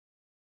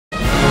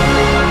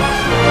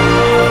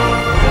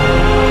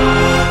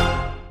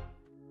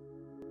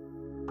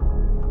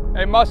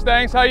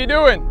Mustangs, how you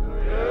doing?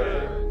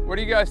 Good. What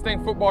do you guys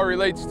think football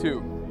relates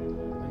to?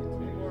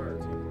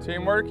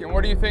 Teamwork. And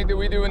what do you think that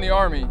we do in the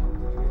Army?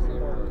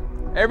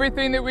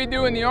 Everything that we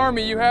do in the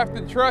Army, you have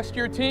to trust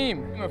your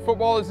team. And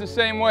football is the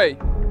same way.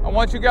 I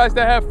want you guys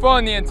to have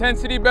fun. The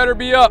intensity better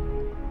be up.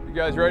 You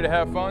guys ready to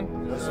have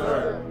fun? Yes,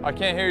 sir. I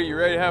can't hear you. You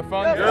ready to have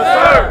fun? Yes,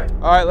 sir.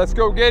 All right, let's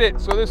go get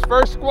it. So this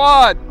first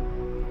squad,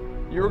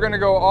 you were going to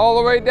go all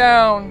the way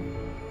down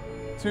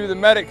to the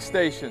medic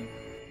station.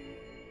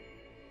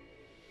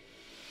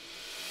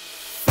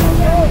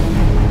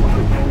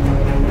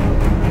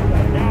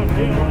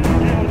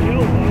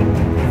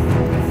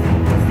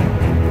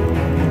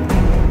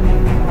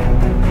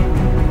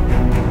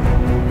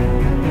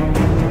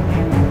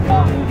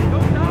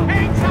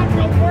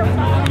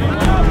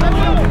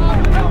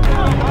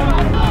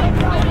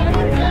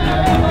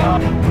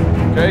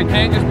 Okay, it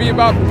can't just be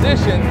about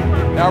position.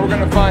 Now we're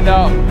going to find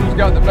out who's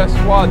got the best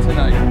squad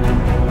tonight.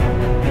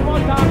 Come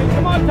on, Tommy.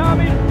 Come on,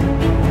 Tommy.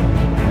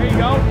 There you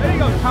go. There you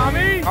go,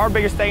 Tommy. Our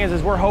biggest thing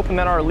is we're hoping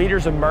that our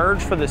leaders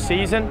emerge for the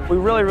season. We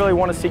really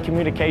want to see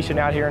communication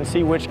out here and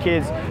see which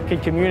kids can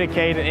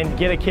communicate and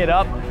get a kid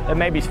up that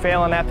maybe is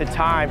failing at the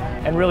time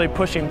and really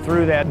push him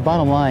through that.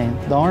 Bottom line,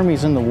 the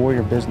Army's in the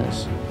warrior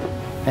business.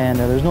 And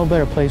there's no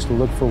better place to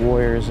look for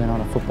warriors than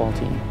on a football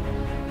team.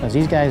 Because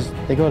these guys,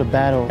 they go to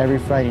battle every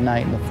Friday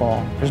night in the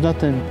fall. There's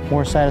nothing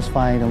more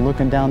satisfying than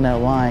looking down that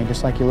line,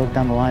 just like you look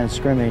down the line of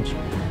scrimmage,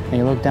 and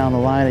you look down the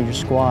line of your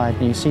squad,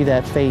 and you see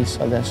that face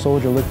of that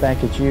soldier look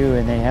back at you,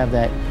 and they have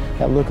that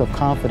look of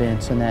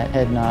confidence and that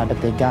head nod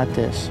that they got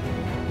this.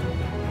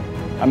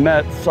 I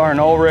met Sergeant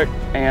Ulrich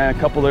and a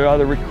couple of the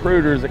other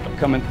recruiters that are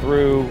coming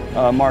through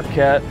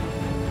Marquette.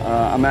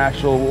 I'm an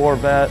actual war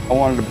vet. I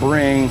wanted to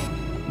bring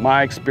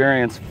my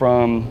experience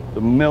from the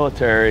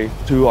military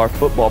to our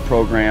football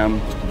program.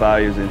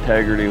 Values,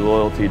 integrity,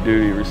 loyalty,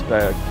 duty,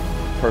 respect,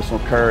 personal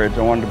courage.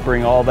 I wanted to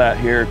bring all that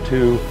here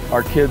to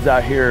our kids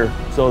out here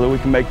so that we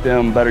can make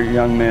them better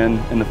young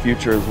men in the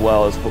future as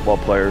well as football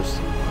players.